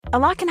A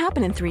lot can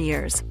happen in 3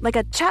 years, like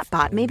a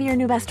chatbot may be your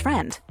new best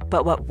friend.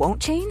 But what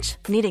won't change?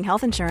 Needing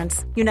health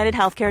insurance. United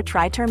Healthcare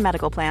Tri-Term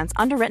Medical Plans,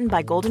 underwritten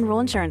by Golden Rule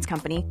Insurance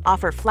Company,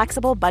 offer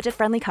flexible,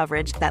 budget-friendly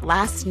coverage that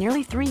lasts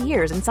nearly 3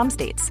 years in some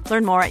states.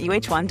 Learn more at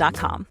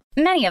uh1.com.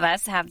 Many of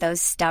us have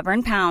those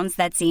stubborn pounds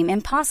that seem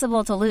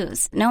impossible to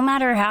lose, no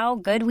matter how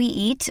good we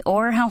eat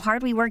or how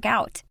hard we work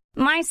out.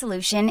 My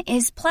solution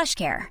is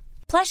PlushCare.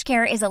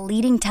 PlushCare is a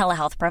leading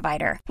telehealth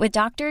provider with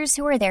doctors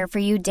who are there for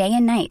you day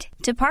and night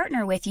to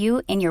partner with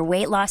you in your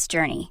weight loss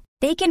journey.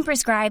 They can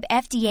prescribe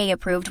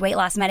FDA-approved weight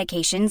loss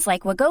medications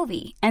like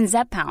Wegovy and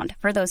Zepbound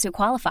for those who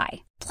qualify.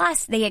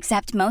 Plus, they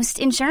accept most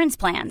insurance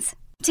plans.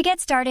 To get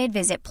started,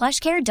 visit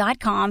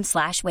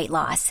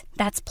plushcare.com/weightloss.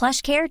 That's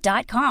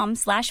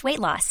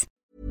plushcare.com/weightloss.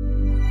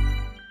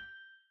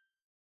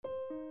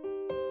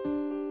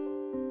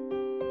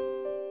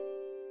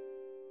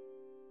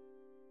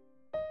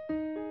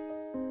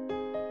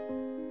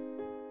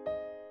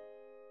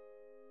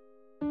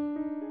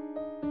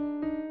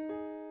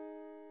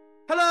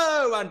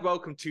 Hello and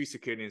welcome to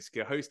Secure and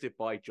Insecure, hosted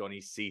by Johnny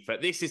Seifert.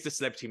 This is the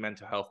Celebrity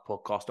Mental Health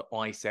Podcast that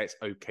I say it's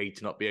okay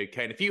to not be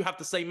okay. And if you have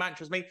the same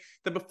mantra as me,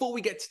 then before we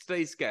get to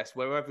today's guest,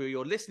 wherever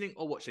you're listening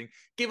or watching,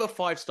 give a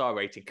 5-star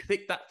rating,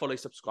 click that follow,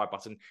 subscribe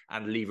button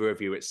and leave a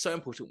review. It's so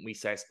important when we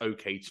say it's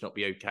okay to not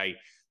be okay.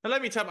 Now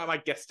let me tell you about my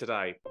guest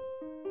today.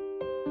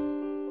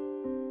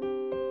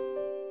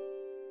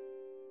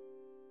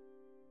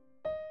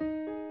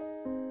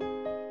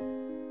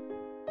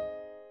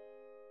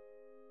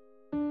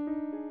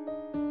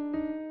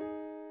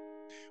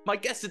 My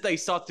guest today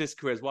started his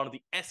career as one of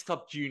the S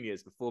Club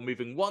juniors before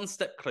moving one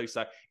step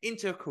closer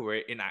into a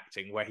career in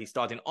acting, where he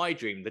starred in I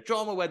Dream, the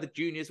drama where the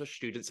juniors were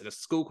students in a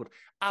school called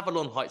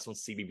Avalon Heights on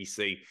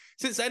CBBC.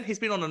 Since then, he's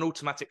been on an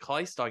automatic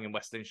high, starring in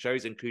West End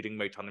shows, including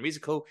Motown the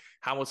Musical,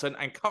 Hamilton,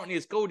 and currently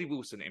as Goldie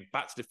Wilson in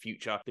Back to the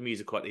Future, the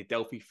musical at the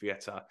Adelphi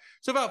Theatre.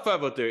 So without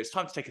further ado, it's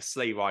time to take a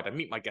sleigh ride and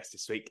meet my guest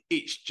this week.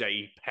 It's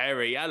Jay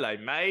Perry. Hello,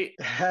 mate.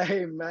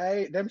 Hey,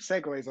 mate. Them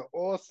segues are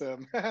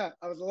awesome. I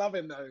was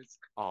loving those.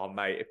 Oh,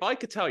 mate, if I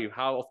could tell you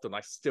how often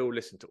I still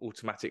listen to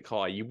Automatic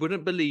High, you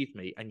wouldn't believe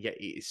me, and yet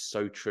it is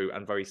so true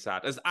and very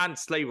sad. And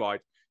Sleigh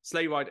Ride.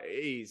 Sleigh Ride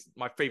is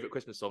my favourite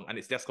Christmas song, and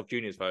it's the S Club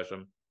Juniors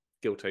version.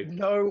 Guilty.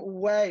 No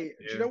way.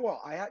 Yeah. Do you know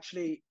what? I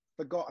actually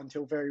forgot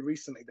until very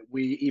recently that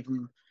we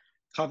even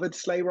covered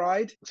Sleigh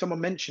Ride.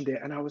 Someone mentioned it,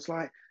 and I was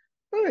like,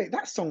 oh, wait,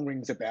 that song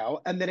rings a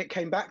bell. And then it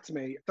came back to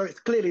me. So it's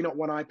clearly not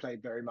one I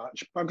played very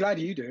much, but I'm glad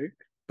you do.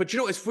 But you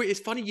know, it's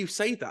funny you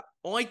say that.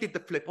 I did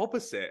the flip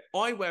opposite.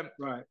 I went,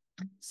 right,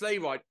 Sleigh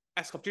Ride,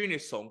 S Club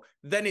Juniors song,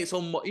 then it's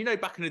on, you know,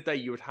 back in the day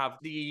you would have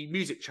the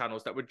music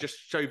channels that would just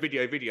show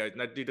videos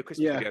and they'd do the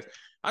Christmas videos.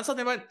 And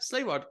suddenly I went,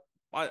 Sleigh Ride,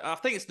 I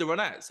think it's the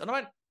Ronettes. And I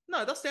went,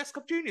 no, that's the S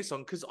Club Juniors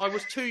song, because I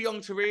was too young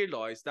to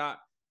realise that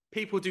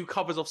people do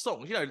covers of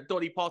songs. You know,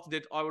 Dolly Parton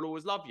did I Will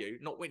Always Love You,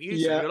 not Whitney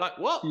Houston. You're like,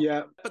 what?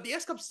 Yeah. But the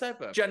S Club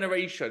 7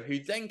 generation, who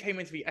then came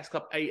into the S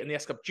Club 8 and the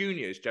S Club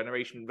Juniors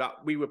generation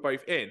that we were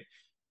both in,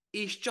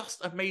 is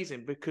just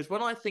amazing, because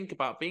when I think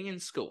about being in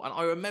school, and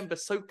I remember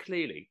so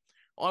clearly,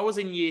 I was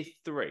in year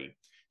 3.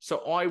 So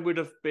I would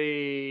have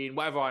been,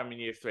 whatever I am in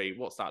year 3,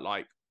 what's that,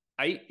 like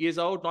 8 years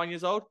old, 9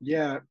 years old?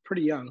 Yeah,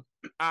 pretty young.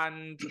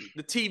 And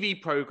the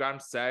TV program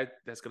said,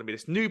 there's going to be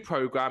this new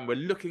program. We're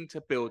looking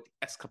to build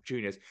S Club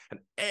Juniors. And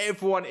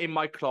everyone in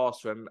my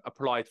classroom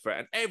applied for it.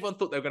 And everyone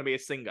thought they were going to be a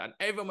singer. And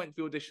everyone went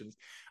through auditions.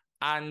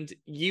 And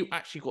you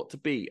actually got to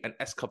be an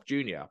S Club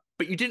Junior.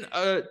 But you didn't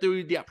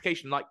do the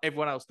application like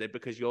everyone else did,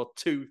 because you're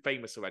too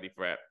famous already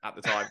for it at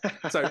the time.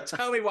 So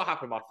tell me what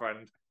happened, my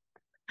friend.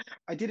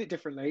 I did it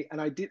differently,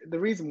 and the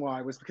reason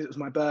why was because it was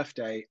my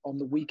birthday on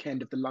the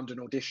weekend of the London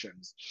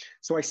auditions.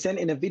 So I sent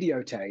in a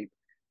videotape,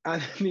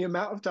 and the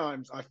amount of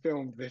times I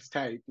filmed this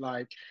tape,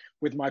 like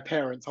with my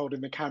parents holding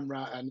the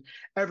camera and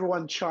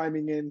everyone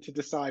chiming in to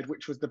decide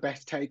which was the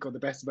best take or the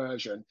best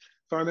version.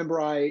 So I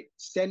remember I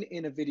sent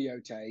in a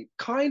videotape,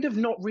 kind of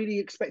not really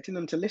expecting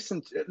them to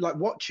listen to, like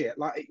watch it.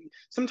 Like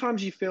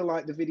sometimes you feel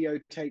like the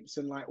videotapes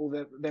and like all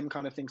them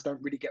kind of things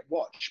don't really get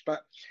watched,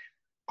 but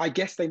I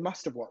guess they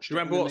must have watched it.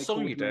 Remember what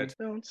song you did?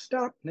 Don't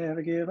stop,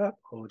 never give up,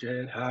 hold your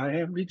head high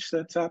and reach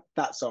the top.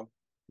 That song.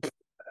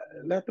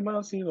 Let the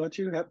world see what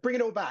you have. Bring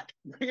it all back.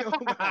 Bring it all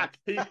back.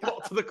 You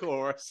got to the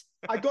chorus.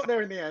 I got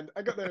there in the end.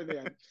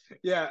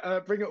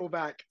 Yeah, bring it all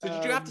back. So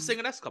did you have to sing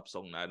an S Club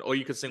song then? Or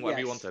you could sing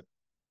whatever you wanted?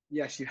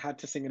 Yes, you had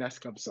to sing an S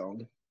Club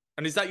song.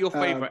 And is that your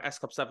favourite S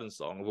Club 7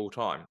 song of all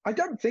time? I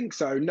don't think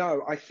so,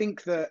 no. I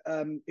think that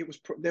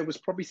there was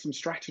probably some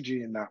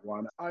strategy in that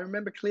one. I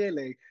remember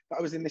clearly that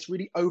I was in this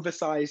really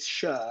oversized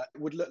shirt. It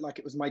would look like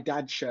it was my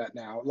dad's shirt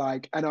now.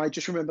 And I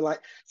just remember like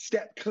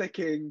step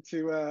clicking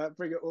to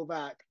bring it all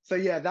back. So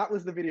yeah, that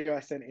was the video I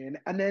sent in.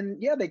 And then,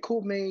 yeah, they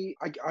called me,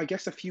 I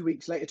guess a few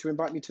weeks later to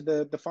invite me to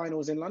the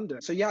finals in London.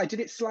 So yeah, I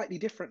did it slightly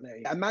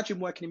differently. Imagine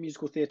working in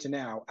musical theatre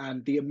now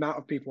and the amount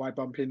of people I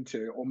bump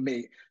into or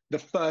meet, the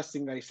first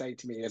thing they say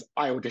to me is,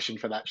 I auditioned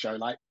for that show.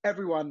 Like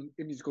everyone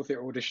in musical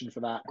theatre auditioned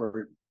for that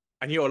group.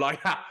 And you're like,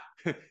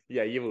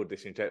 yeah, you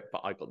auditioned it, but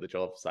I got the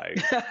job, so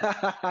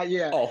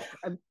yeah. off.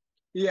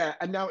 Yeah,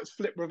 and now it's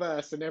flip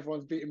reverse, and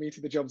everyone's beating me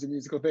to the jobs in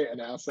musical theatre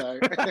now. So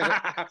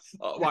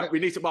Right, we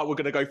need to. Well, we're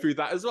going to go through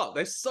that as well.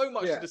 There's so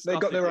much to yeah, they discuss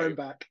got with their you. own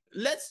back.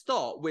 Let's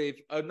start with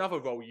another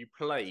role you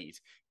played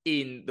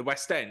in the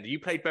West End. You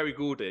played Berry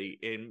Gordy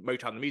in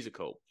Motown the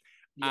Musical.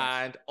 Yes.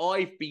 And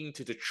I've been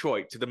to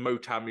Detroit to the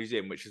Motown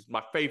Museum, which is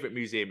my favorite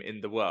museum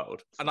in the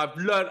world. And I've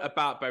learned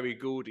about Berry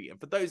Gordy. And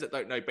for those that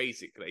don't know,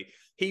 basically,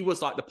 he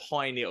was like the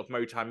pioneer of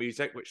Motown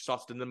music, which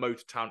started in the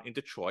Motortown in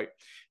Detroit.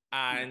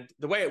 And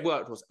the way it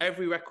worked was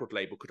every record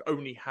label could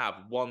only have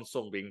one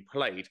song being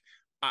played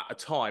at a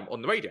time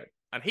on the radio.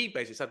 And he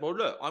basically said, well,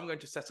 look, I'm going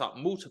to set up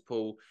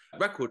multiple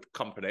record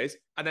companies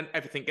and then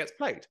everything gets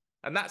played.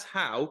 And that's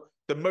how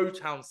the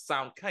Motown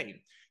sound came.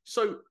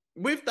 So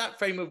with that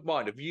frame of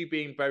mind of you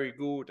being Berry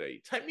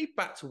Gordy, take me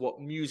back to what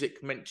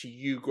music meant to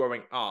you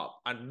growing up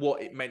and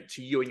what it meant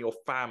to you and your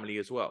family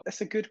as well.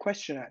 That's a good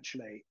question,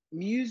 actually.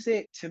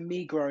 Music to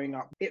me growing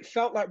up, it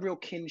felt like real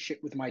kinship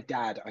with my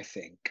dad, I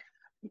think.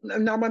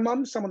 Now, my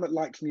mum's someone that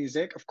likes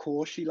music. Of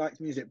course, she likes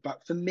music. But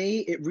for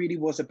me, it really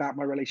was about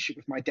my relationship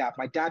with my dad.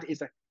 My dad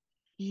is a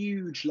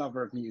huge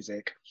lover of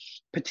music,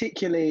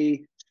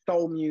 particularly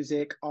soul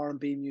music,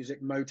 R&B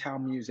music,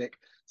 Motown music.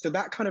 So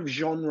that kind of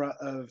genre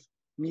of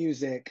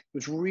music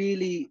was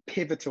really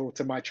pivotal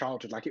to my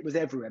childhood. Like, it was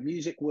everywhere.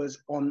 Music was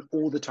on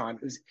all the time.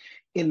 It was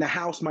in the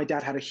house. My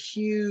dad had a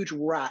huge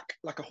rack,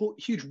 like a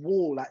huge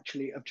wall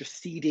actually, of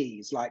just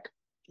CDs, like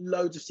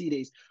loads of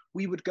CDs.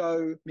 We would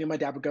go, me and my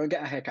dad would go and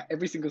get a haircut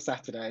every single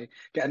Saturday,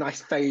 get a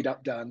nice fade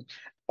up done.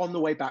 On the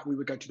way back, we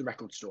would go to the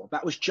record store.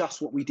 That was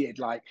just what we did.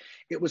 Like,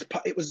 it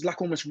was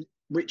like almost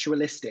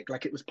ritualistic.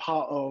 Like, it was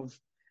part of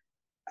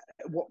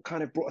what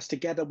kind of brought us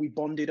together. We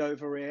bonded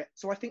over it.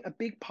 So I think a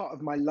big part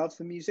of my love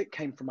for music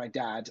came from my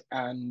dad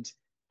and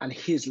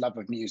his love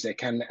of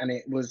music. And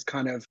it was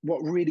kind of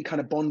what really kind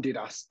of bonded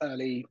us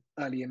early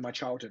in my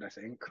childhood, I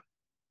think.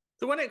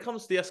 So when it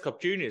comes to the S Club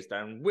Juniors,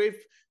 then, with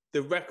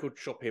the record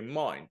shop in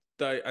mind,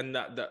 and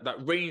that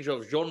range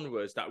of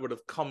genres that would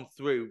have come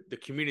through the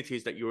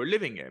communities that you were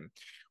living in,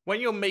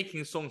 when you're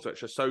making songs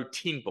which are so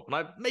teen pop,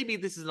 and maybe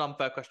this is an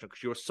unfair question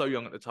because you were so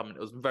young at the time and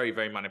it was very,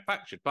 very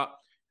manufactured, but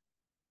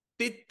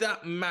did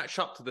that match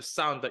up to the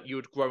sound that you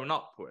had grown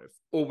up with?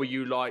 Or were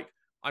you like,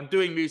 I'm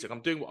doing music,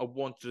 I'm doing what I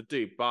wanted to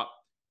do, but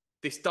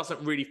this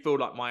doesn't really feel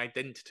like my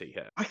identity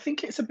here? I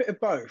think it's a bit of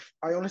both.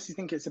 I honestly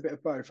think it's a bit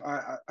of both.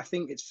 I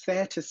think it's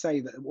fair to say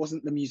that it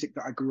wasn't the music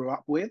that I grew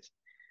up with.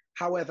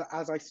 However,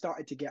 as I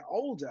started to get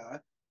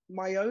older,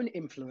 my own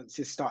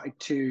influences started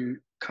to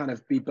kind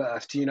of be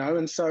birthed, you know?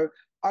 And so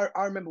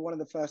I remember one of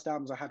the first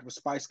albums I had was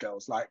Spice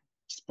Girls, like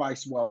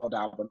Spice World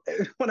album. It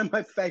was one of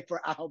my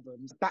favorite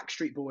albums.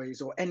 Backstreet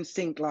Boys or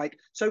NSYNC, like,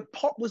 so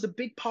pop was a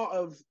big part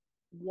of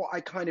what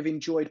I kind of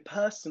enjoyed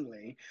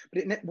personally,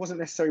 but it wasn't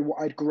necessarily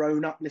what I'd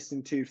grown up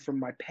listening to from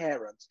my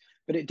parents,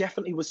 but it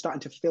definitely was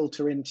starting to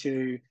filter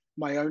into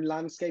my own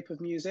landscape of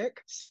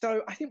music.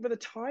 So I think by the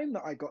time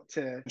that I got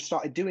to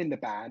started doing the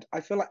band,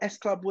 I feel like S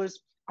Club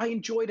I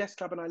enjoyed S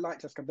Club and I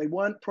liked S Club. They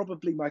weren't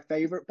probably my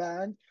favorite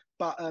band,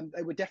 but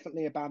they were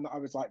definitely a band that I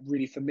was like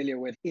really familiar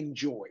with,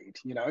 enjoyed,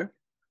 you know?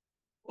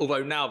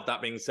 Although now,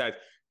 that being said,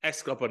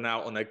 S Club are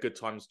now on their Good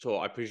Times tour.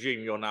 I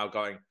presume you're now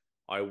going,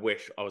 I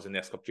wish I was in the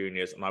S Club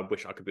Juniors and I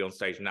wish I could be on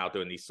stage now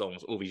doing these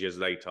songs all these years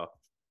later.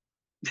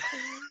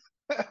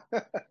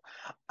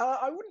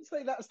 I wouldn't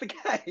say that's the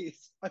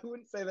case. I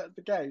wouldn't say that's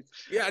the case.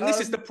 Yeah, and this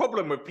is the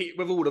problem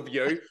with all of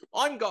you.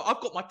 I've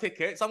got my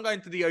tickets. I'm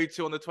going to the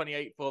O2 on the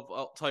 28th of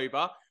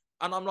October.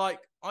 And I'm like,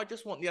 I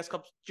just want the S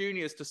Club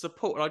Juniors to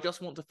support, and I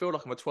just want to feel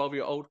like I'm a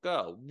 12-year-old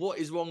girl. What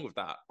is wrong with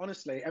that?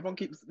 Honestly, everyone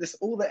keeps this.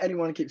 All that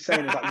anyone keeps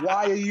saying is like,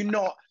 why are you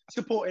not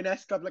supporting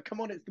S Club? Like, come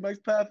on, it's the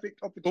most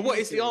perfect opportunity. But what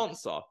is the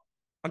answer?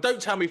 And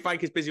don't tell me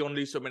Frank is busy on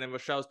Loose Women and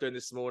Rochelle's doing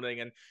this morning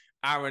and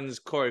Aaron's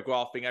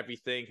choreographing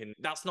everything, and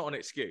that's not an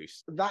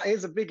excuse. That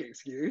is a big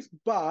excuse,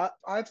 but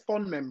I have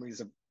fond memories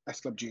of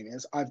S Club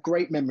Juniors. I have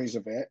great memories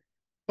of it.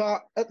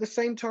 But at the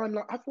same time,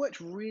 like, I've worked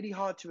really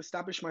hard to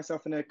establish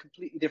myself in a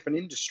completely different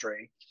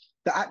industry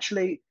that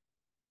actually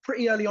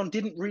pretty early on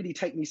didn't really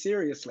take me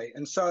seriously.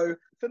 And so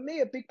for me,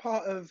 a big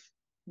part of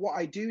what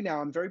I do now,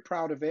 I'm very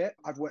proud of it.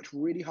 I've worked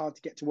really hard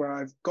to get to where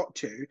I've got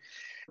to.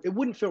 It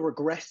wouldn't feel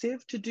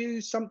regressive to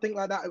do something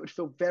like that. It would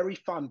feel very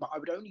fun, but I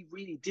would only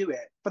really do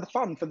it for the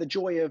fun, for the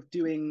joy of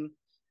being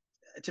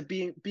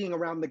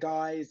around the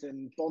guys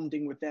and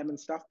bonding with them and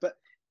stuff. But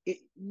it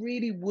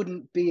really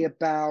wouldn't be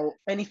about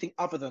anything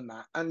other than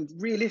that. And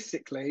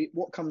realistically,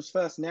 what comes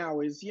first now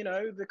is, you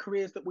know, the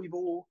careers that we've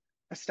all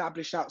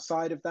established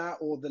outside of that,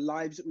 or the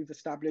lives that we've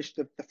established,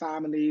 the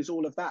families,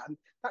 all of that. And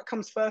that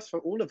comes first for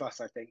all of us,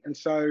 I think. And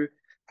so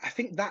I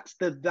think that's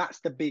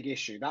the big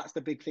issue. That's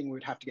the big thing we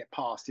would have to get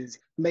past, is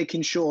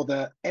making sure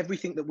that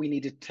everything that we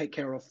needed to take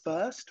care of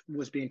first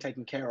was being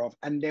taken care of.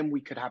 And then we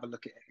could have a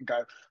look at it and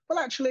go, well,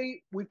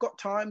 actually, we've got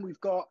time.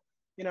 We've got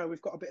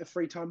a bit of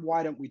free time.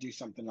 Why don't we do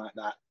something like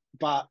that?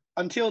 But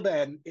until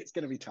then, it's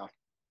going to be tough.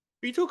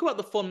 You talk about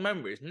the fond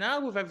memories.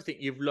 Now, with everything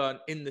you've learned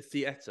in the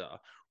theatre,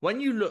 when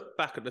you look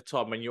back at the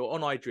time when you're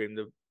on I Dream,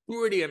 the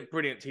brilliant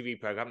TV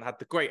program, had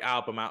the great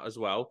album out as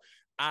well,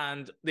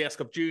 and the S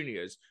Club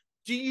Juniors,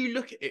 do you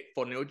look at it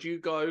fondly, or do you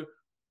go,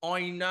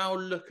 I now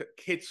look at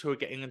kids who are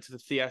getting into the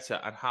theatre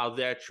and how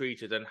they're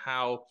treated and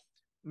how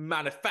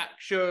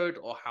manufactured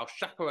or how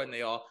chaperone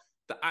they are,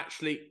 that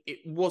actually it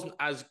wasn't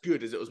as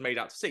good as it was made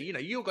out to see. You know,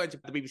 you're going to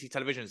the BBC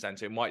Television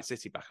Centre in White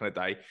City back in the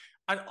day,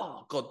 and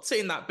oh God,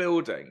 seeing that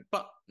building.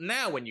 But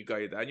now when you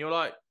go there and you're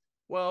like,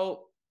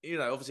 well, you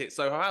know, obviously it's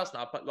Soho House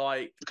now, but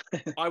like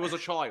I was a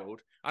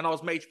child and I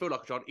was made to feel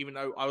like a child, even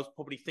though I was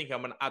probably thinking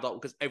I'm an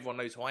adult because everyone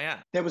knows who I am.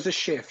 There was a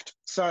shift.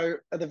 So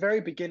at the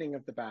very beginning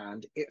of the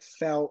band, it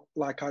felt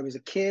like I was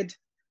a kid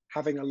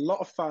having a lot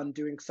of fun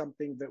doing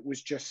something that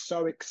was just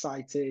so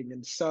exciting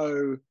and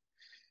so,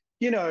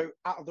 you know,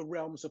 out of the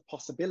realms of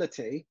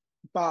possibility.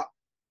 But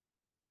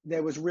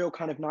there was real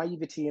kind of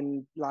naivety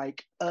and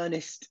like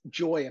earnest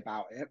joy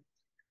about it.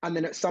 And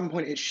then at some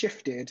point it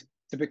shifted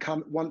to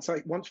become, once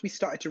we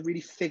started to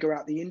really figure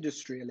out the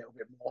industry a little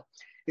bit more,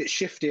 it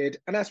shifted.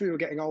 And as we were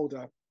getting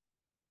older,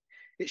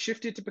 it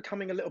shifted to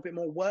becoming a little bit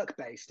more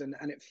work-based, and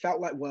it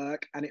felt like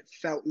work, and it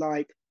felt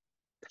like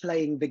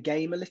playing the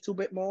game a little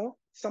bit more.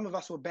 Some of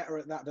us were better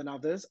at that than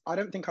others. I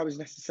don't think I was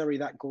necessarily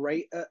that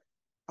great at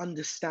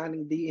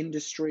understanding the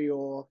industry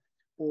or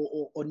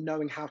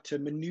knowing how to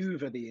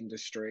maneuver the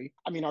industry.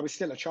 I mean, I was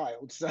still a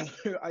child, so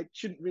I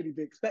shouldn't really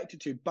be expected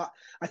to. But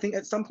I think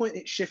at some point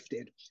it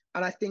shifted.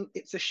 And I think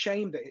it's a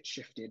shame that it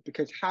shifted,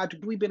 because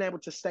had we been able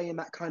to stay in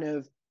that kind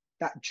of,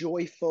 that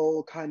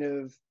joyful kind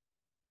of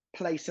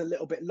place a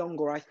little bit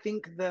longer, I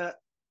think I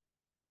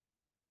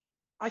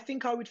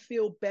would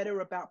feel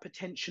better about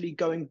potentially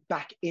going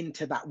back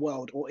into that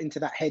world or into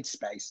that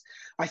headspace.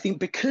 I think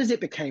because it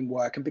became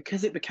work and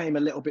because it became a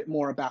little bit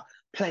more about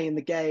playing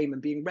the game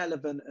and being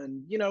relevant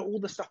and, you know, all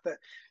the stuff that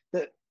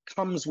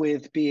comes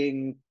with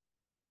being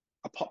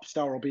a pop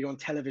star or being on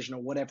television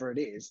or whatever it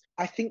is,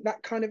 I think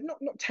that kind of not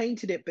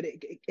tainted it, but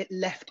it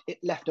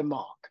left a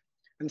mark.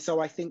 And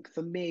so I think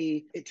for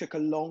me, it took a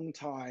long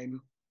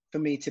time for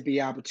me to be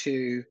able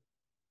to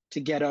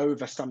get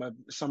over some of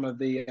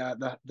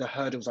the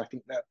hurdles, I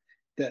think,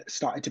 that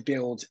started to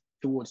build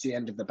towards the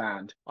end of the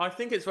band. I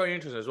think it's very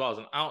interesting as well as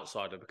an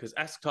outsider, because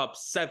S Club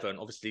 7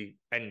 obviously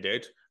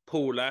ended,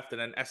 Paul left,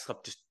 and then S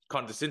Club just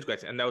kind of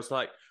disintegrated, and there was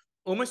like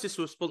almost this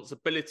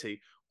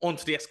responsibility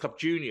onto the S Club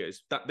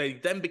Juniors that they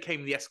then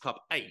became the S Club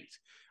 8,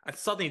 and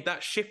suddenly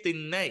that shift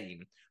in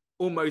name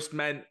almost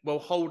meant, well,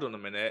 hold on a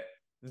minute,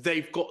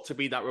 they've got to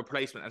be that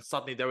replacement, and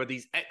suddenly there are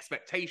these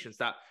expectations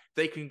that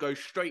they can go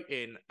straight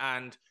in,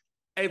 and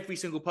every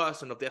single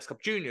person of the S Club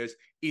Juniors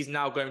is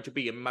now going to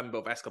be a member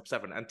of S Club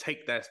 7 and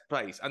take their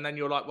place. And then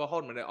you're like, well,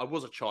 hold on a minute, I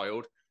was a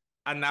child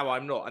and now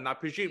I'm not. And I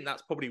presume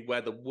that's probably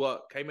where the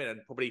work came in,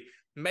 and probably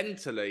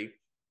mentally,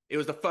 it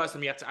was the first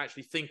time you had to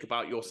actually think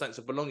about your sense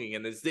of belonging.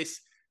 And is this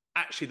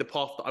actually the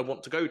path that I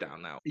want to go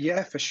down now?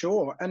 Yeah, for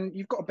sure. And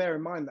you've got to bear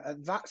in mind that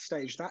at that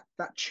stage, that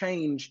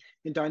change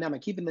in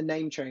dynamic, even the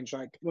name change,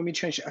 like when we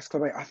changed to S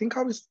Club 8, I think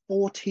I was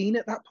 14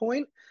 at that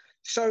point.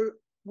 So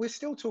we're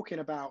still talking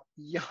about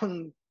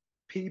young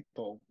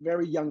people,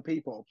 very young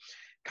people,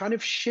 kind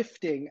of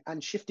shifting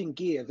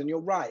gears. And you're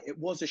right, it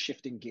was a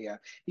shifting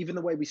gear. Even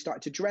the way we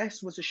started to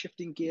dress was a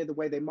shifting gear. The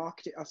way they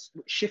marketed us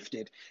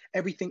shifted.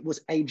 Everything was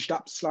aged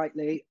up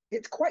slightly.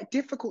 It's quite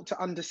difficult to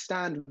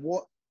understand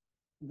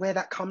where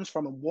that comes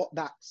from and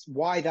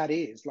why that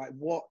is. Like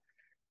what.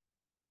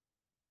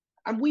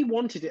 And we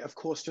wanted it, of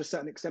course, to a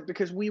certain extent,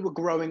 because we were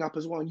growing up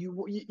as well.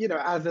 You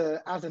know,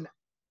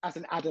 as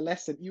an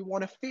adolescent, you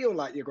want to feel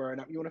like you're growing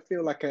up. You want to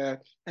feel like an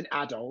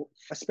adult,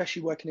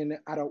 especially working in an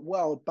adult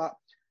world, but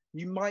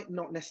you might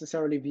not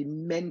necessarily be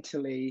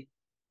mentally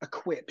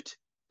equipped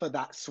for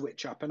that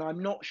switch up. And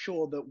I'm not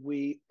sure that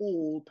we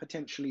all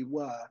potentially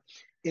were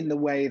in the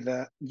way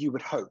that you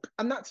would hope.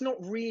 And that's not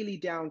really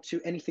down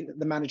to anything that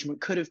the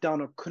management could have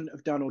done or couldn't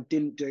have done or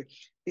didn't do.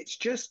 It's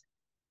just,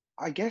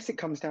 I guess it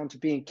comes down to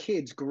being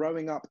kids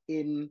growing up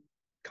in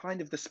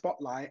kind of the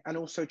spotlight, and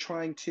also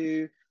trying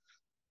to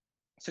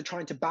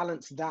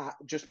balance that,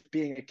 just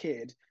being a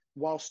kid,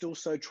 whilst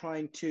also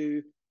trying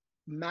to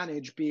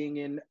manage being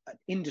in an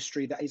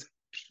industry that is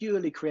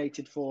purely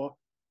created for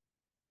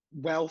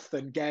wealth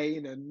and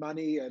gain and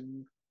money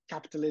and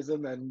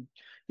capitalism and,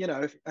 you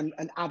know,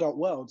 an adult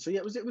world. So yeah,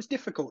 it was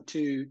difficult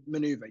to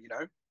maneuver, you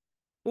know.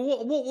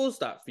 Well, what was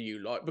that for you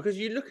like? Because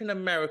you look in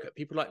America,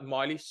 people like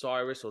Miley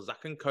Cyrus or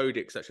Zack and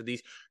Cody, etc.,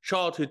 these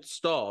childhood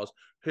stars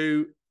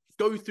who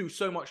go through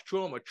so much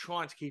trauma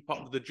trying to keep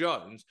up with the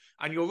Jones.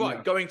 And you're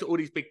right, going to all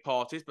these big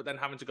parties, but then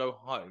having to go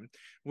home.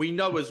 We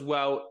know as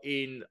well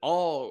in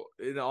our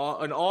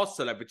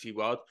celebrity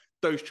world,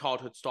 those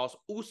childhood stars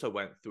also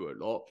went through a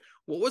lot.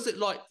 What was it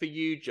like for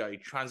you, Jay,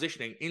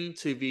 transitioning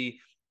into the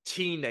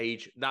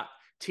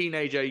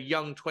teenager,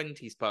 young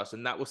 20s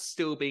person that was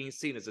still being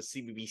seen as a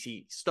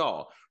CBBC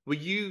star? Were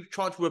you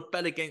trying to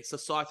rebel against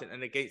society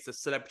and against the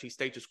celebrity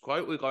status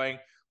quo? We're going,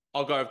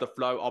 I'll go with the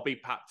flow, I'll be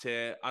papped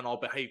here, and I'll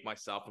behave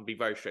myself and be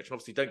very strict. And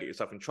obviously don't get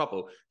yourself in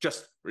trouble,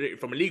 just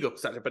from a legal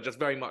perspective, but just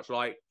very much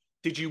like,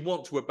 did you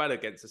want to rebel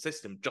against the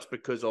system just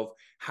because of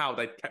how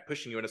they kept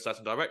pushing you in a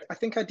certain direction? I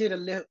think I did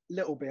a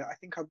little bit. I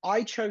think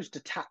I chose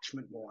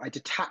detachment more. I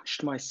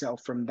detached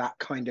myself from that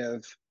kind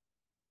of,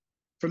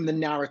 from the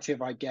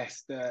narrative, I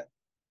guess, that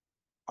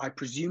I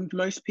presumed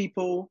most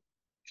people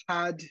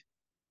had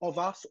of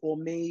us, or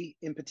me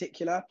in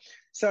particular.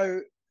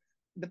 So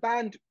the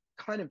band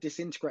kind of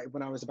disintegrated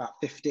when I was about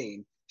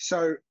 15.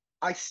 So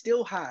I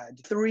still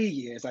had 3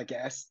 years, I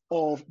guess,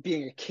 of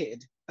being a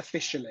kid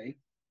officially.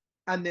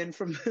 And then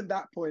from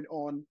that point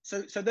on,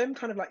 so then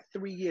kind of like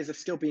 3 years of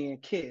still being a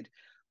kid,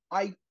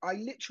 I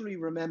literally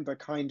remember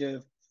kind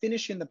of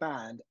finishing the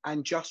band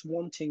and just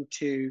wanting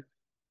to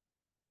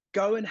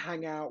go and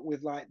hang out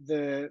with like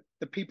the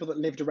people that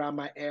lived around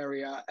my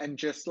area and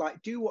just like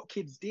do what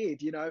kids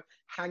did, you know,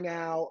 hang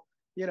out,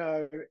 you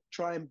know,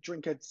 try and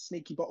drink a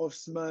sneaky bottle of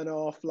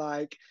Smirnoff,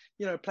 like,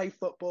 you know, play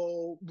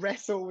football,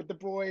 wrestle with the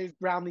boys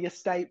around the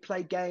estate,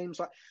 play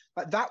games.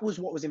 Like that was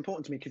what was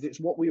important to me, because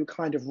it's what we were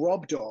kind of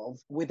robbed of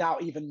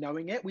without even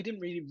knowing it. We didn't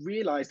really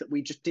realize that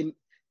we didn't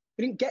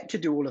get to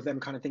do all of them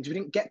kind of things. We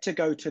didn't get to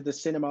go to the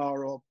cinema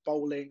or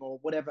bowling or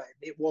whatever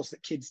it was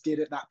that kids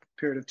did at that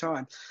period of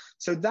time.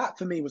 So that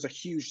for me was a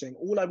huge thing.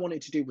 All I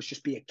wanted to do was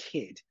just be a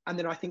kid. And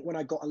then I think when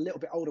I got a little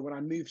bit older, when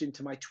I moved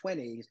into my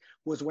 20s,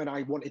 was when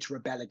I wanted to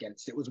rebel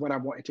against it. It was when I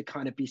wanted to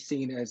kind of be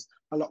seen as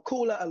a lot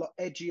cooler, a lot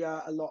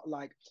edgier, a lot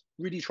like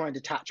really try and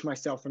detach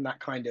myself from that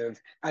kind of,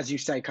 as you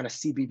say, kind of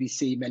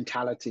CBBC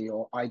mentality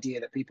or idea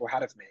that people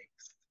had of me.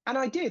 And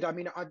I did. I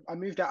mean, I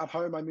moved out of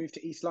home. I moved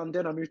to East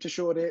London. I moved to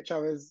Shoreditch. I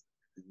was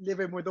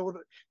living with all the,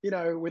 you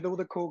know, with all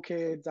the cool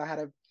kids.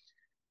 I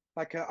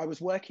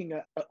was working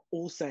at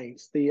All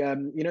Saints, the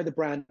you know, the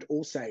brand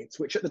All Saints,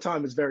 which at the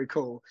time was very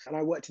cool. And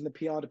I worked in the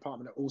PR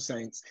department at All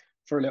Saints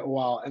for a little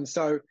while, and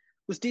so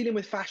was dealing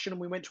with fashion. And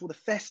we went to all the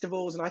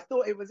festivals, and I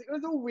thought it was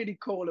all really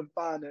cool and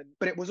fun.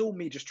 But it was all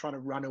me just trying to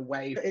run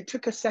away. It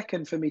took a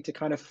second for me to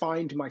kind of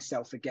find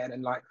myself again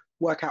and like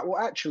work out,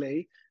 well,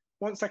 actually,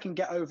 once I can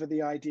get over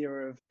the idea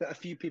of that a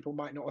few people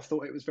might not have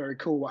thought it was very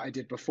cool what I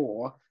did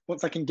before,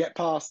 once I can get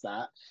past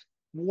that,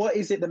 what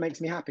is it that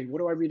makes me happy? What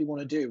do I really want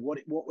to do? What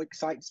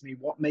excites me?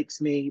 What makes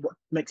me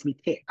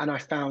tick? And I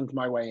found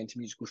my way into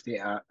musical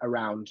theatre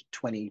around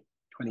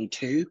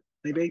 2022,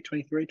 maybe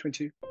 23,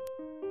 22.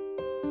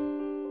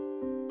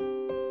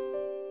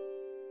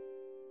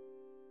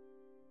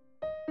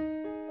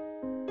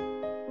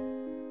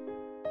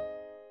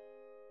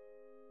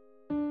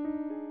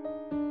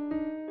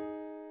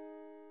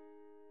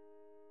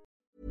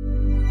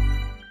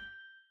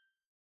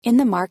 In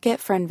the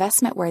market for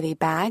investment-worthy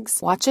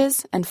bags,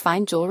 watches, and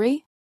fine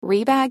jewelry,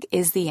 Rebag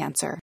is the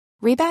answer.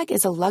 Rebag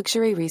is a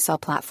luxury resale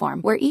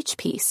platform where each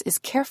piece is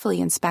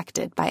carefully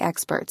inspected by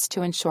experts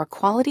to ensure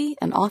quality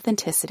and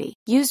authenticity.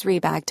 Use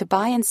Rebag to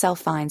buy and sell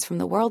finds from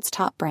the world's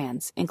top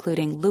brands,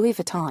 including Louis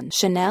Vuitton,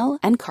 Chanel,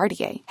 and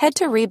Cartier. Head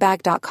to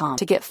Rebag.com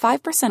to get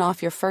 5%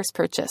 off your first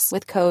purchase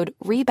with code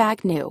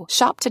REBAGNEW.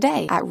 Shop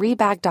today at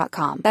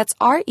Rebag.com. That's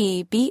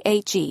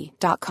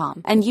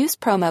REBAG.com. And use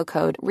promo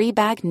code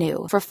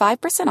REBAGNEW for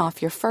 5%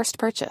 off your first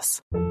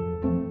purchase.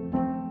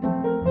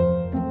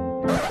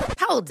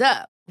 Hold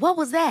up. What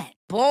was that?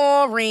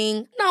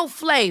 Boring. No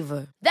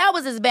flavor. That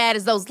was as bad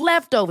as those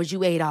leftovers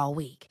you ate all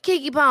week.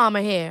 Keke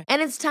Palmer here.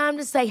 And it's time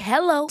to say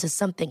hello to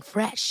something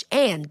fresh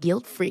and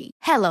guilt-free.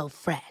 Hello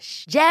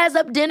Fresh. Jazz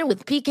up dinner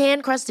with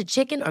pecan-crusted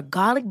chicken or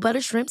garlic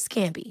butter shrimp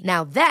scampi.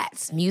 Now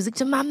that's music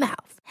to my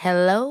mouth.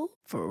 Hello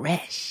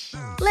Fresh.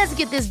 Let's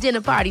get this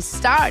dinner party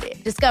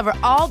started. Discover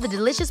all the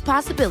delicious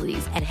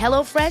possibilities at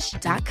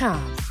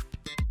HelloFresh.com.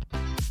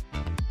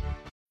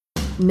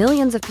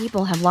 Millions of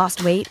people have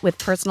lost weight with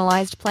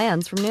personalized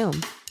plans from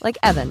Noom. Like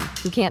Evan,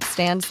 who can't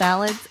stand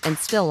salads and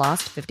still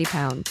lost 50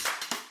 pounds.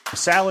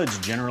 Salads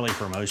generally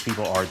for most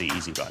people are the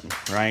easy button,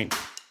 right?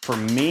 For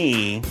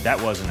me,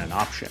 that wasn't an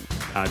option.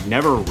 I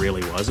never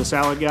really was a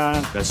salad guy.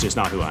 That's just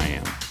not who I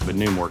am. But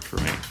Noom worked for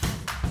me.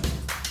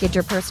 Get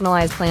your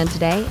personalized plan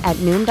today at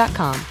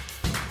Noom.com.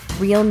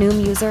 Real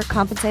Noom user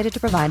compensated to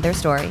provide their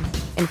story.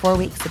 In 4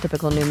 weeks, the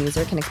typical Noom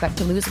user can expect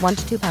to lose 1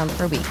 to 2 pounds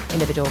per week.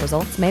 Individual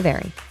results may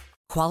vary.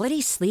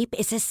 Quality sleep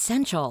is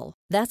essential.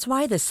 That's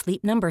why the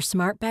Sleep Number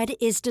Smart Bed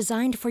is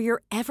designed for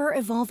your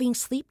ever-evolving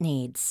sleep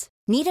needs.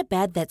 Need a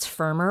bed that's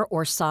firmer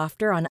or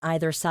softer on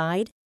either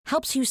side?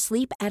 Helps you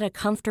sleep at a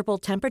comfortable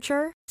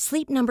temperature?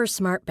 Sleep Number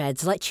Smart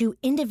Beds let you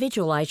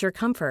individualize your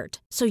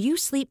comfort, so you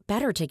sleep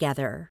better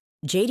together.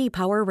 J.D.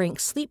 Power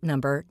ranks Sleep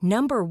Number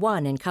number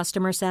 1 in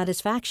customer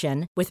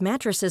satisfaction with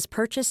mattresses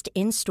purchased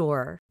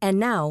in-store. And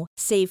now,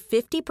 save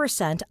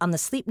 50% on the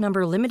Sleep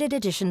Number Limited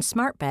Edition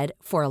Smart Bed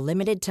for a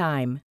limited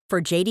time.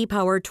 For J.D.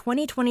 Power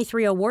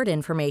 2023 award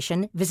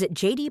information, visit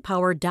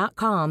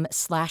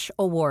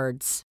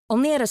jdpower.com/awards.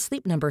 Only at a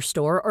Sleep Number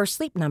store or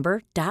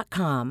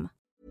sleepnumber.com.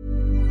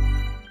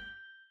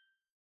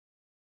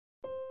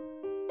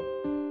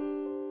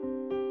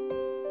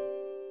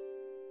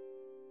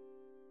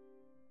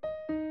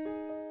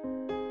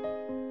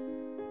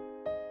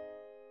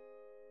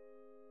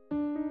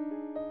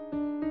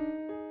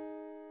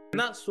 And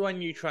that's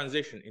when you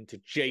transition into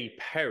J.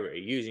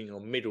 Perry, using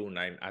your middle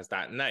name as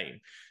that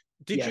name.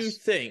 Did you Yes.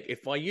 think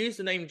if I use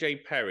the name Jay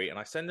Perry and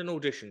I send an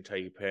audition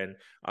tape in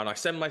and I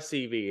send my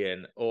CV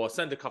in or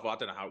send a cover, I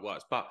don't know how it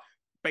works, but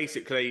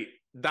basically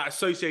that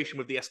association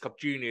with the S Cup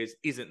Juniors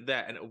isn't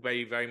there, and it will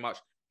be very much,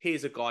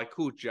 here's a guy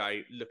called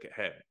Jay, look at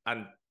him,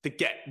 and to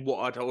get what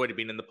I'd already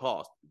been in the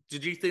past.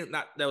 Did you think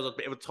that there was a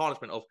bit of a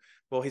tarnishment of,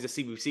 well, he's a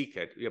CBC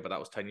kid? Yeah, but that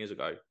was 10 years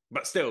ago.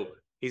 But still,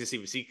 he's a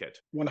CBC kid.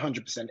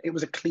 100%. It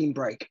was a clean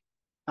break.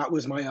 That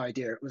was my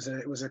idea. It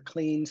was a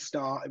clean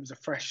start. It was a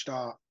fresh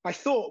start. I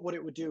thought what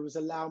it would do was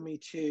allow me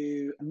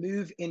to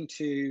move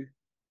into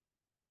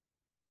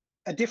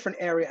a different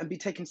area and be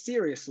taken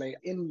seriously.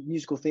 In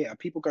musical theatre,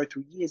 people go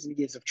through years and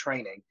years of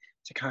training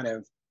to kind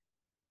of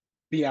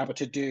be able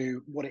to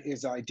do what it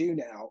is I do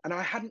now. And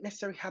I hadn't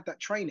necessarily had that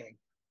training.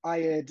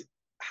 I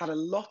had a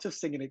lot of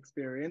singing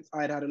experience.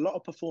 I had a lot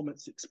of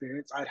performance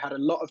experience. I'd had a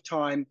lot of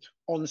time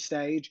on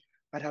stage.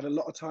 I'd had a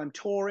lot of time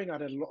touring.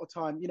 I'd had a lot of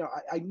time,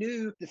 I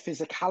knew the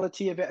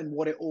physicality of it and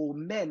what it all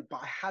meant,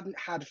 but I hadn't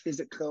had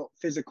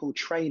physical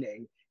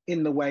training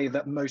in the way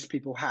that most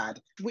people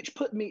had, which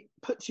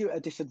puts you at a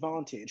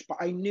disadvantage. But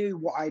I knew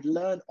what I'd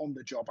learned on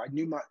the job. I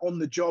knew my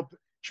on-the-job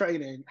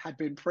training had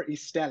been pretty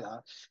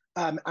stellar,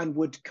 and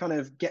would kind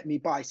of get me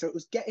by. So it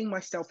was getting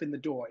myself in the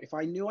door. If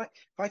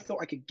I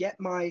thought I could get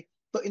my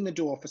foot in the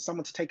door for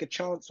someone to take a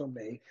chance on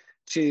me,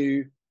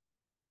 to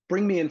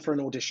bring me in for an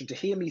audition, to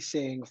hear me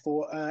sing,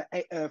 for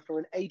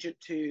an agent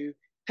to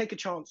take a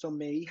chance on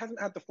me. He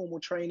hasn't had the formal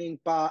training,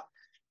 but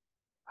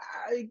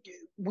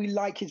we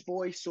like his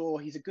voice, or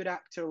he's a good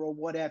actor, or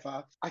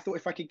whatever. I thought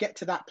if I could get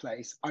to that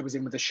place, I was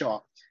in with a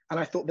shot. And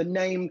I thought the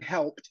name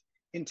helped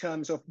in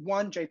terms of,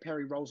 one, Jay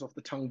Perry rolls off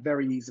the tongue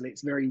very easily.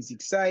 It's very easy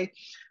to say.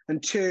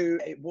 And two,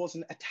 it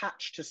wasn't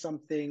attached to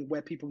something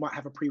where people might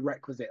have a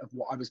prerequisite of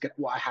what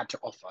I had to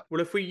offer.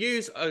 Well, if we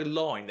use a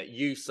line that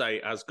you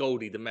say as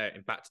Goldie the Mayor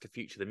in Back to the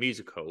Future, the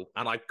musical,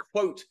 and I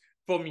quote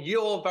from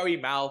your very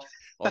mouth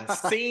on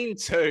scene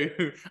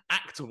 2,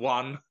 act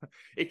 1,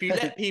 if you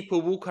let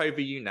people walk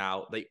over you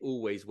now, they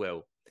always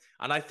will.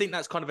 And I think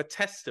that's kind of a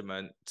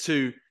testament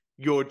to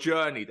your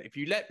journey, that if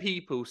you let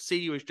people see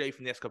you as Jay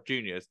from the S Cup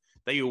Juniors,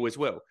 they always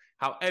will.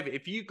 However,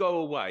 if you go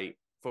away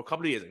for a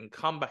couple of years and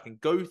come back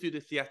and go through the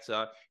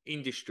theatre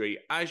industry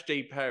as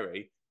Jay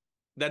Perry,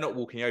 they're not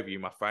walking over you,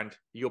 my friend.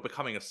 You're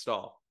becoming a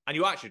star. And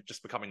you're actually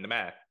just becoming the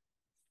mayor.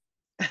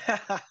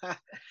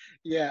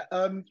 Yeah,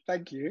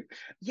 thank you.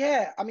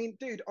 Yeah, I mean,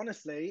 dude,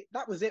 honestly,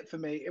 that was it for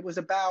me. It was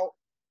about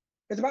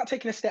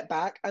taking a step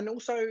back. And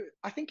also,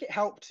 I think it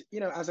helped,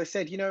 as I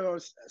said, I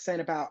was saying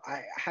about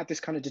I had this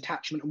kind of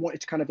detachment and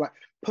wanted to kind of like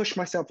push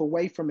myself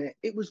away from it.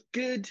 It was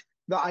good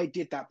that I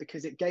did that,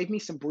 because it gave me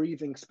some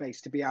breathing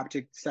space to be able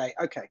to say,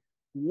 okay,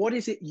 what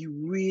is it you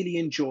really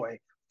enjoy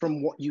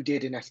from what you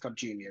did in S Cup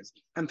Juniors?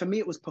 And for me,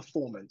 it was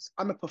performance.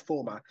 I'm a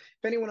performer.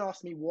 If anyone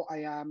asks me what I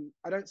am,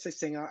 I don't say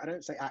singer, I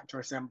don't say actor,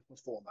 I say I'm a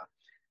performer.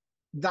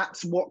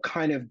 That's what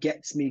kind of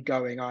gets me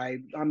going.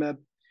 I'm a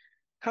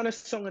kind of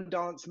song and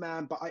dance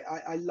man, but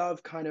I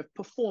love kind of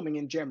performing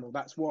in general.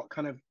 That's what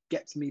kind of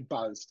gets me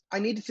buzzed. I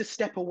needed to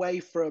step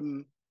away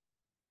from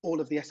all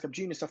of the S Cup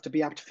Junior stuff to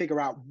be able to figure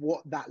out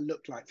what that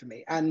looked like for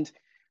me. And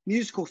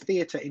musical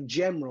theatre in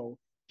general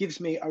gives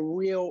me a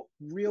real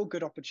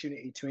good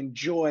opportunity to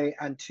enjoy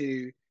and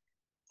to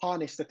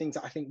harness the things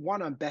that I think,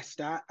 one, I'm best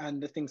at,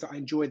 and the things that I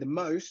enjoy the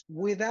most,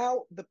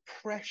 without the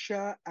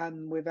pressure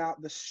and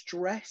without the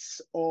stress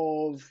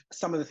of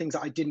some of the things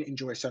that I didn't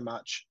enjoy so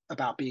much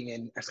about being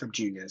in S Cup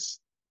Juniors,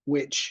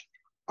 which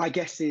I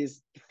guess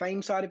is the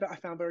fame side of it I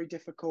found very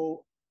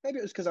difficult. Maybe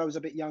it was because I was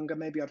a bit younger.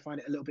 Maybe I'd find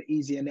it a little bit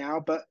easier now,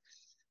 but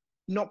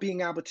not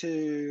being able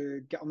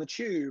to get on the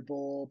tube,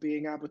 or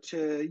being able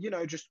to,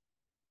 just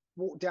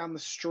walk down the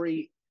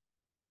street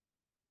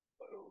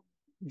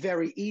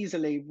very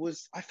easily,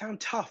 I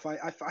found tough.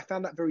 I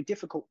found that very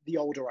difficult the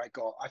older I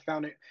got. I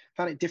found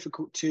it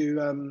difficult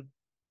to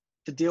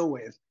deal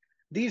with.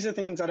 These are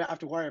things I don't have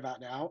to worry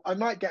about now. I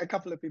might get a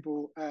couple of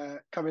people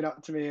coming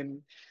up to me and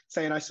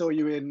saying, I saw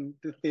you in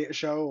the theatre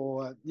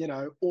show,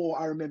 or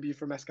I remember you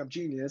from S Cup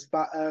Juniors,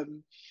 but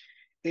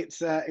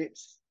it's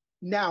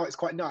now it's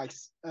quite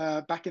nice.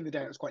 Back in the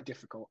day, it was quite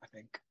difficult, I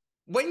think.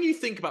 When you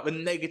think about the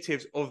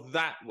negatives of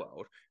that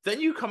world, then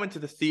you come into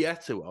the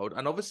theatre world,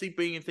 and obviously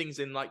being in things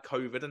in like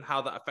COVID and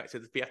how that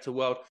affected the theatre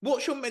world.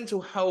 What's your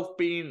mental health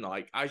been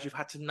like as you've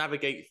had to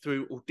navigate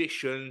through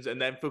auditions?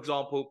 And then, for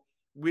example,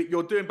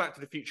 you're doing Back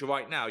to the Future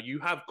right now. You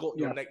have got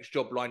your next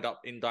job lined up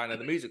in Diana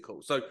the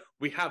Musical. So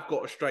we have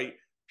got a straight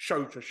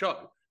show to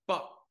show.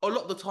 But a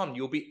lot of the time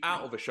you'll be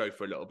out of a show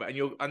for a little bit,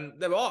 and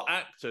there are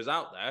actors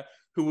out there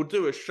who will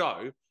do a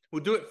show, will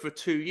do it for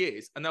 2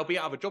 years, and they'll be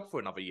out of a job for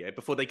another year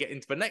before they get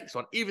into the next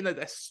one, even though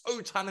they're so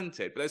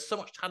talented. But there's so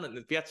much talent in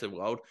the theatre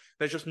world,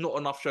 there's just not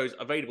enough shows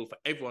available for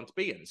everyone to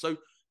be in. So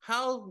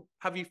how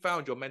have you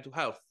found your mental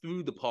health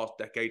through the past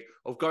decade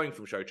of going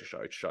from show to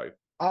show to show?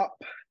 Up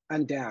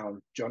and down,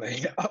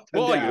 Johnny. Up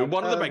and what down. Are you,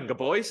 one of the Venga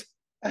boys?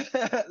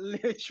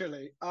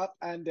 Literally, up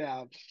and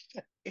down.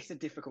 It's a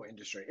difficult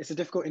industry. It's a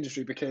difficult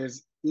industry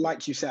because,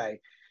 like you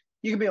say,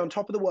 you can be on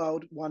top of the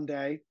world one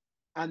day,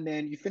 and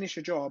then you finish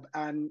your job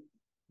and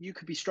you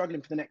could be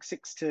struggling for the next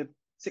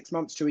 6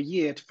 months to a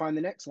year to find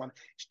the next one.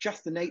 It's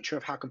just the nature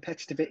of how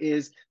competitive it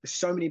is. There's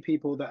so many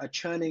people that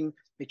are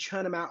they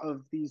churn them out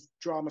of these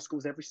drama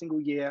schools every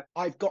single year.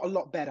 I've got a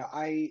lot better.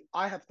 I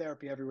have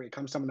therapy every week.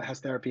 I'm someone that has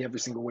therapy every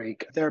single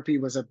week. Therapy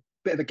was a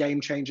bit of a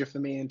game changer for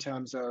me in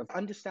terms of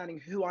understanding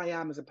who I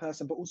am as a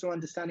person, but also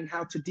understanding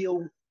how to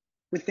deal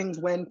with things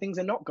when things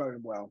are not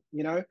going well.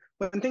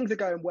 When things are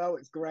going well,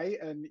 it's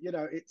great. And,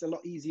 it's a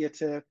lot easier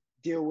to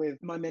deal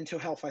with my mental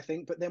health, I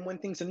think. But then when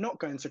things are not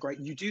going so great,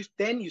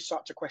 you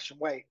start to question,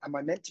 wait, am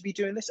I meant to be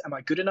doing this? Am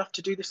I good enough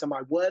to do this? Am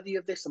I worthy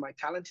of this? Am I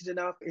talented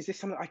enough? Is this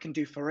something I can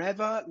do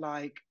forever?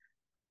 Like,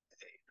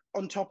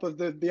 on top of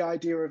the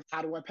idea of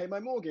how do I pay my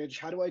mortgage?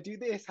 How do I do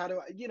this? How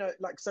do I,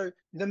 so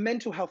the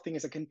mental health thing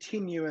is a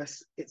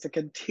continuous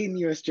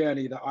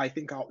journey that I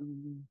think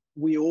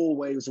we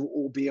always will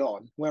all be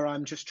on, where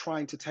I'm just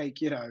trying to take,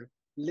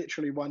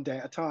 literally one day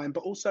at a time,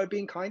 but also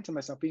being kind to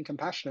myself, being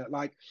compassionate.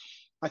 Like,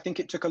 I think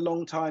it took a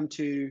long time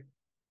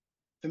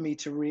for me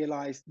to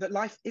realize that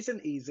life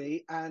isn't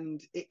easy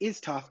and it is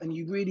tough, and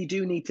you really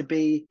do need to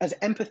be as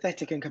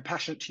empathetic and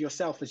compassionate to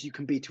yourself as you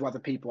can be to other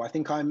people. I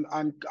think I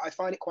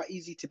find it quite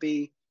easy to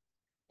be,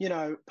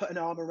 put an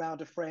arm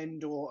around a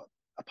friend or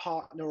a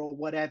partner or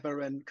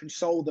whatever and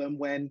console them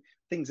when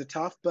things are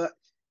tough, but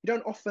you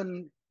don't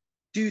often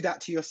do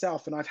that to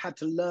yourself. And I've had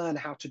to learn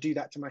how to do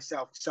that to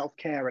myself,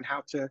 self-care, and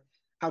how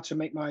to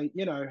make my,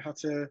 how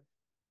to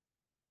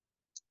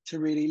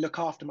really look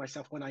after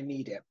myself when I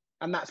need it.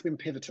 And that's been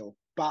pivotal.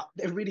 But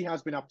it really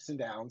has been ups and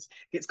downs.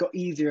 It's got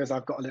easier as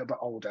I've got a little bit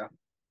older.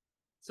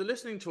 So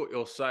listening to what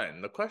you're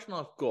saying, the question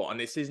I've got, and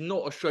this is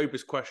not a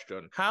showbiz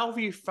question, how have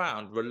you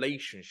found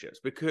relationships?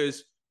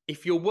 Because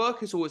if your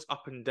work is always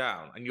up and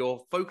down and you're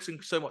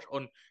focusing so much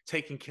on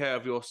taking care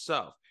of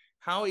yourself,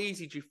 how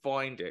easy do you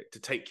find it to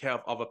take care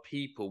of other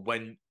people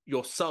when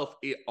yourself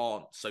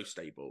aren't so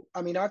stable?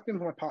 I mean, I've been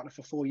with my partner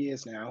for 4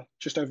 years now,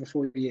 just over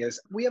 4 years.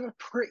 We have a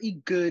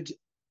pretty good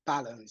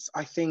balance,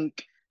 I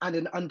think, and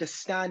an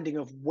understanding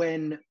of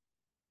when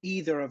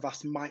either of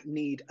us might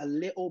need a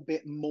little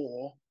bit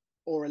more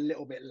or a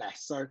little bit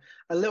less. So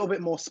a little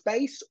bit more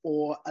space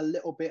or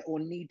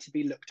need to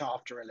be looked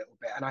after a little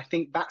bit. And I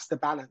think that's the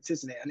balance,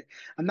 isn't it?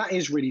 And that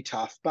is really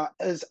tough. But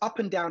as up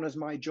and down as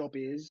my job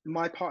is,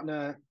 my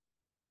partner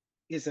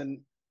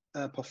isn't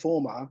a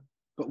performer,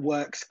 but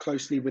works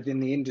closely within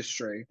the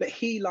industry. But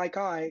he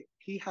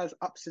has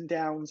ups and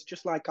downs,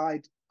 just like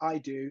I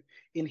do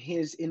in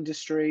his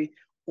industry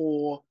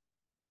or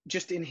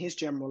just in his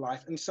general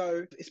life. And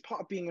so it's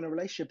part of being in a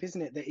relationship,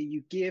 isn't it? That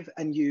you give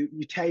and you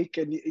take,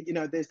 and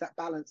there's that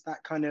balance,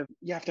 that kind of,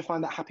 you have to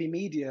find that happy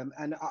medium.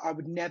 And I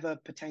would never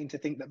pertain to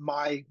think that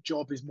my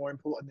job is more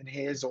important than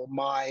his or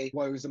my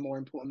woes are more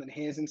important than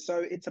his. And so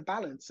it's a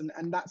balance,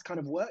 and that's kind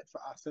of worked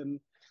for us. And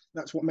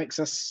that's what makes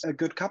us a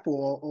good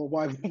couple, or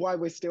why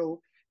we're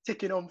still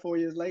ticking on 4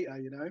 years later,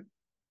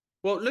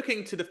 Well,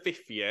 looking to the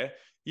 5th year,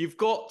 you've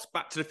got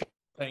Back to the Future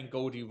playing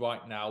Goldie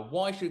right now.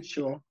 Why should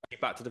you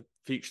Back to the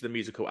Future, the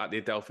musical, at the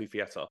Adelphi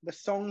Theatre? The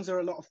songs are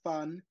a lot of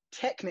fun.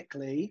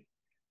 Technically,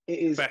 it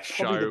is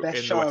probably the best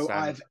in show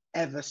I've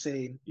ever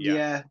seen.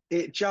 Yeah,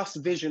 it just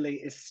visually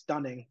is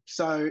stunning.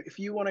 So if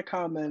you want to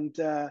come and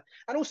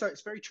also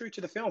it's very true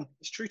to the film.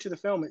 It's true to the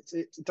film.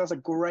 It does a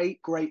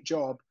great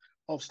job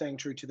of staying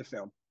true to the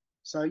film.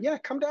 So yeah,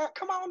 come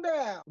on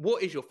down.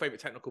 What is your favorite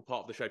technical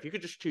part of the show? If you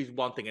could just choose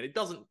one thing, and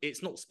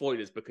it's not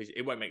spoilers because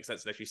it won't make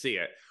sense unless you see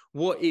it.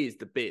 What is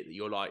the bit that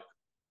you're like,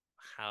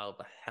 how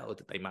the hell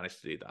did they manage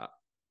to do that?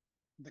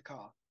 The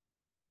car.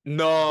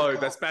 No,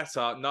 that's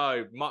better.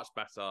 No, much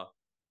better.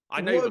 I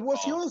know.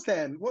 What's yours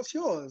then? What's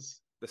yours?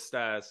 The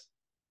stairs.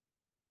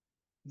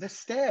 The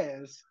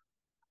stairs.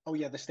 Oh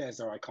yeah, the stairs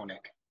are iconic.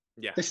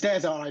 Yeah, the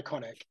stairs are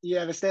iconic.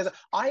 Yeah, the stairs.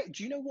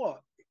 Do you know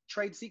what?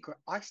 Trade secret.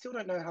 I still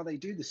don't know how they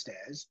do the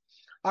stairs.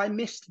 I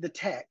missed the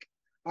tech.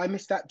 I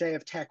missed that day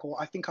of tech, or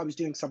I think I was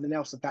doing something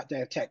else at that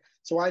day of tech.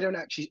 So I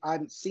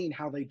haven't seen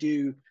how they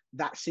do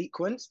that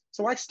sequence.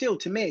 So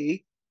to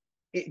me,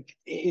 it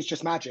is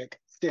just magic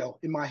still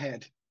in my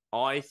head.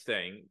 I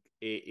think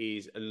it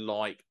is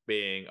like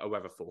being a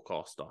weather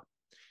forecaster.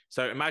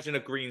 So imagine a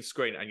green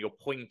screen and you're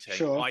pointing.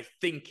 Sure. I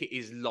think it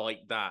is like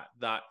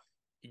that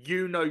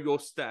your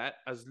step,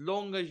 as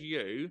long as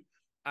you,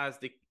 as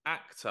the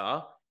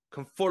actor,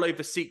 can follow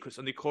the sequence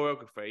and the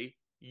choreography,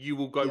 you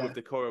will go with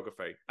the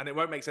choreography. And it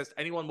won't make sense to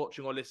anyone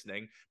watching or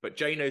listening, but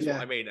Jay knows what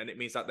I mean. And it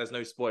means that there's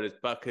no spoilers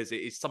because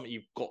it is something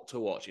you've got to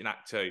watch in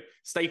Act 2.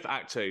 Stay for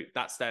Act 2.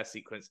 That stair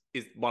sequence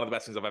is one of the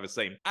best things I've ever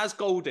seen. As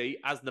Goldie,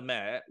 as the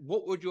mayor,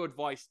 what would your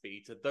advice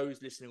be to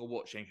those listening or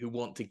watching who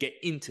want to get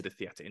into the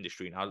theatre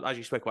industry now? As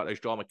you spoke about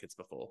those drama kids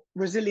before.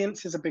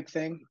 Resilience is a big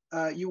thing.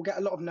 You will get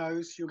a lot of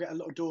no's. You'll get a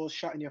lot of doors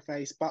shut in your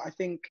face. But I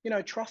think,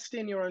 trust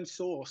in your own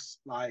source.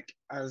 Like,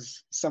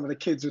 as some of the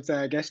kids would say,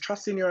 I guess,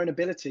 trust in your own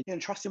ability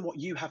and trust in what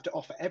you have to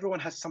offer. Everyone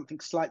has something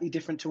slightly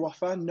different to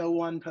offer. No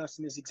one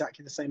person is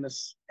exactly the same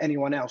as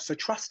anyone else. So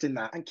trust in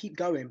that and keep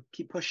going,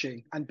 keep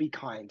pushing, and be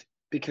kind.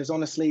 Because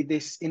honestly,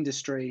 this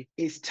industry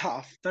is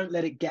tough. Don't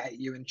let it get at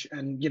you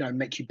and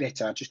make you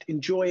bitter. Just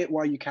enjoy it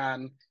while you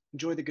can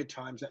enjoy the good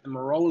times, let them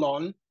roll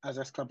on, as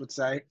S Club would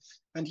say.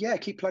 And yeah,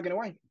 keep plugging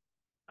away.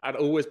 And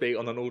always be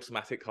on an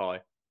automatic high,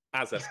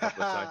 as S Club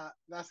would say.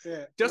 That's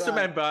it. Just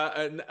remember,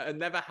 and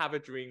never have a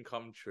dream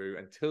come true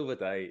until the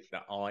day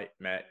that I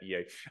met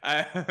you.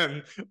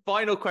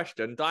 Final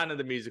question, Diana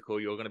the Musical,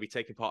 you're going to be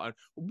taking part in.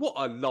 What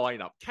a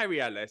lineup.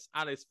 Kerry Ellis,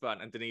 Alice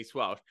Blunt and Denise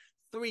Welch.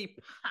 3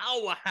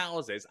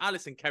 powerhouses.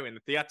 Alice and Kerry in the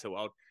theatre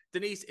world,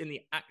 Denise in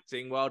the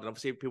acting world, and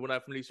obviously people know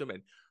from Loose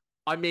Women.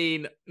 I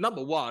mean,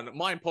 number one,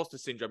 my imposter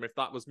syndrome, if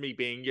that was me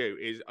being you,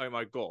 is, oh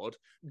my God,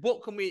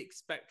 what can we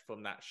expect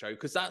from that show?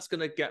 Because that's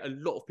going to get a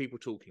lot of people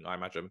talking, I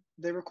imagine.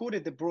 They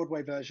recorded the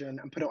Broadway version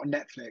and put it on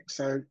Netflix.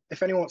 So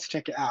if anyone wants to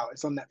check it out,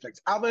 it's on Netflix.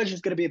 Our version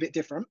is going to be a bit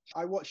different.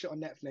 I watched it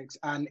on Netflix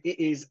and it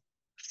is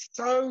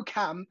so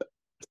camp.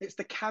 It's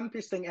the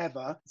campiest thing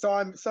ever. So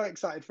I'm so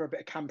excited for a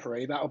bit of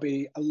campery. That'll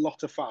be a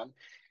lot of fun.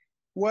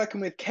 Working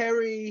with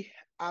Kerry,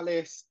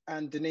 Alice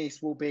and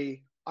Denise will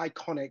be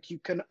iconic. You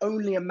can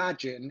only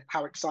imagine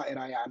how excited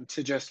I am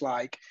to just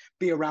like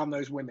be around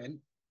those women.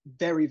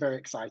 Very, very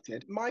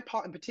excited. My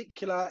part in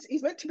particular,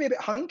 he's meant to be a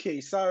bit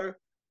hunky, so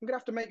I'm gonna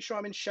have to make sure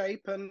I'm in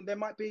shape, and there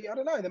might be, I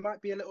don't know, there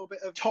might be a little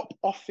bit of top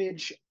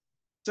offage.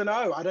 I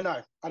don't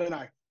know.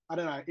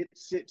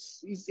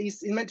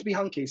 He's meant to be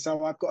hunky,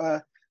 so I've got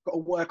to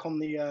work on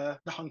the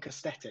hunk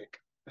aesthetic,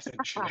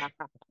 essentially.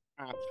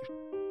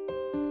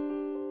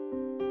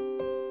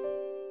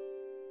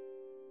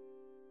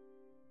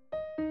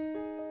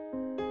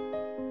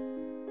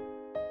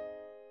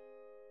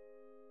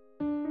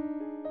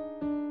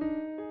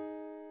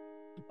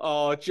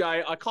 Oh,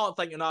 Jay, I can't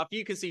thank you enough.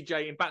 You can see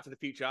Jay in Back to the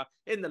Future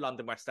in the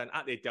London West End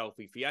at the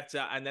Adelphi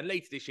Theatre. And then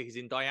later this year, he's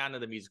in Diana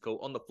the Musical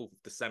on the 4th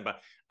of December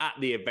at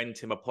the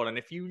Eventim Apollo. And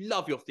if you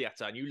love your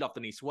theatre and you love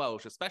Denise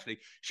Welch especially,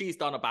 she's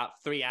done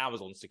about 3 hours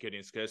on Security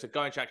and Secure. So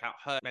go and check out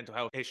her mental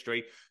health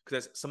history,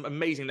 because there's some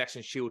amazing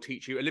lessons she will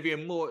teach you. Olivia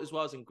Moore as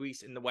well as in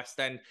Greece in the West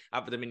End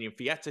at the Dominion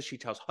Theatre. She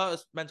tells her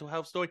mental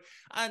health story.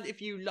 And if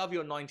you love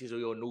your 90s or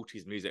your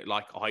noughties music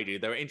like I do,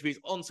 there are interviews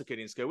on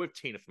Security and Secure with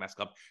Tina from S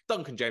Club,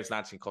 Duncan James and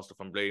Anthony Costa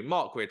from Blue,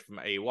 Mark Reid from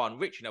A1,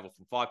 Richie Neville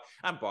from 5,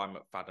 and Brian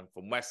McFadden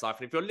from Westlife.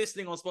 And if you're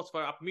listening on Spotify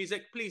or Apple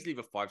Music, please leave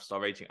a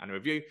 5-star rating and a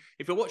review.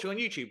 If you're watching on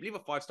YouTube, leave a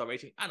 5-star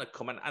rating and a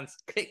comment and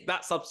click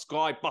that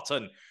subscribe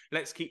button.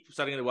 Let's keep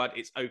spreading the word.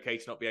 It's okay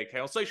to not be okay.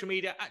 On social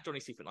media, at Johnny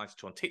Seifert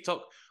 92 on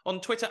TikTok,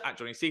 on Twitter, at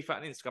Johnny Seifert,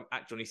 and Instagram,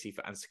 at Johnny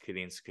Seifert and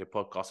Security and Secure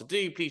Podcast. So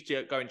please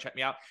go and check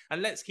me out,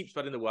 and let's keep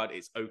spreading the word.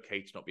 It's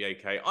okay to not be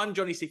okay. I'm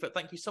Johnny Seifert.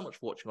 Thank you so much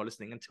for watching or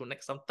listening. Until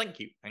next time,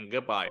 thank you and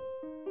goodbye.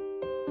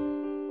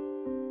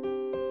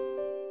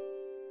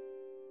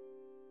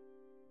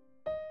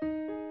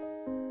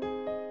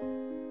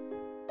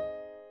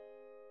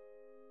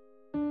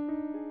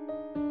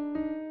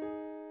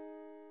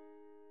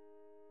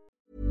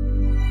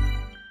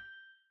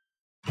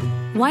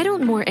 Why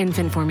don't more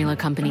infant formula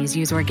companies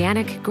use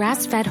organic,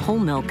 grass-fed whole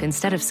milk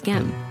instead of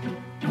skim?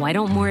 Why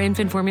don't more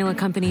infant formula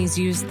companies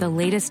use the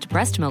latest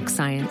breast milk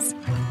science?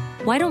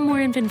 Why don't more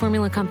infant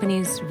formula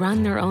companies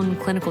run their own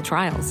clinical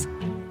trials?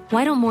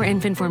 Why don't more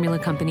infant formula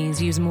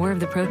companies use more of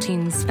the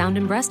proteins found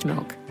in breast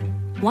milk?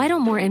 Why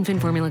don't more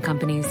infant formula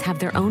companies have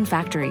their own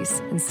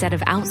factories instead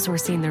of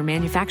outsourcing their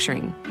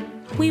manufacturing?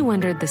 We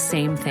wondered the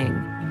same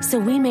thing. So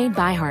we made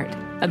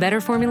ByHeart, a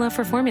better formula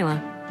for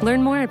formula.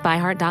 Learn more at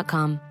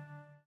byheart.com.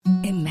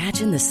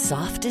 Imagine the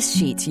softest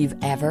sheets you've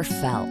ever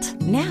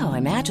felt. Now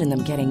imagine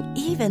them getting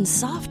even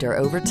softer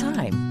over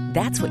time.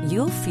 That's what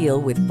you'll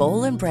feel with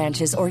Boll &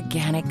 Branch's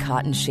organic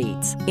cotton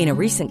sheets. In a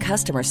recent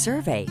customer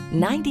survey,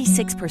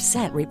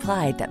 96%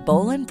 replied that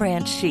Boll &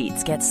 Branch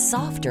sheets get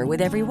softer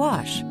with every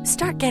wash.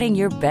 Start getting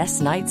your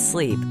best night's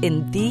sleep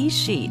in these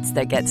sheets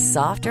that get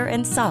softer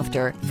and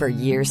softer for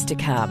years to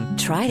come.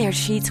 Try their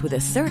sheets with a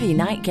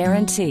 30-night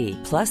guarantee.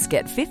 Plus,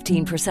 get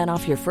 15%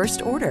 off your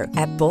first order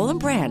at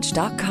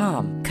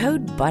bollandbranch.com.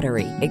 Code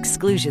BUTTERY.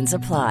 Exclusions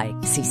apply.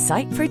 See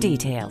site for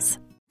details.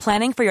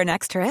 Planning for your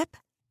next trip?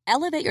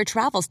 Elevate your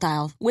travel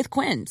style with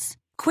Quince.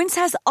 Quince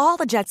has all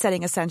the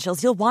jet-setting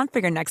essentials you'll want for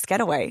your next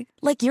getaway,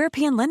 like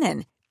European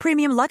linen,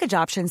 premium luggage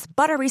options,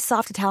 buttery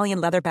soft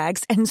Italian leather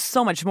bags, and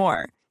so much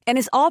more. And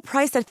is all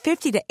priced at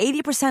 50 to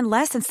 80%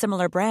 less than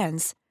similar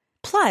brands.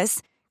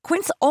 Plus,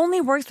 Quince only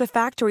works with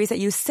factories that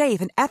use safe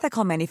and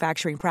ethical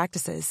manufacturing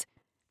practices.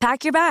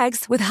 Pack your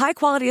bags with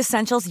high-quality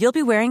essentials you'll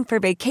be wearing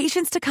for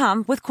vacations to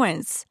come with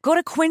Quince. Go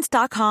to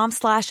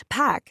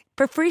quince.com/pack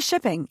for free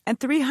shipping and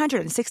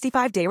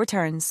 365-day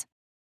returns.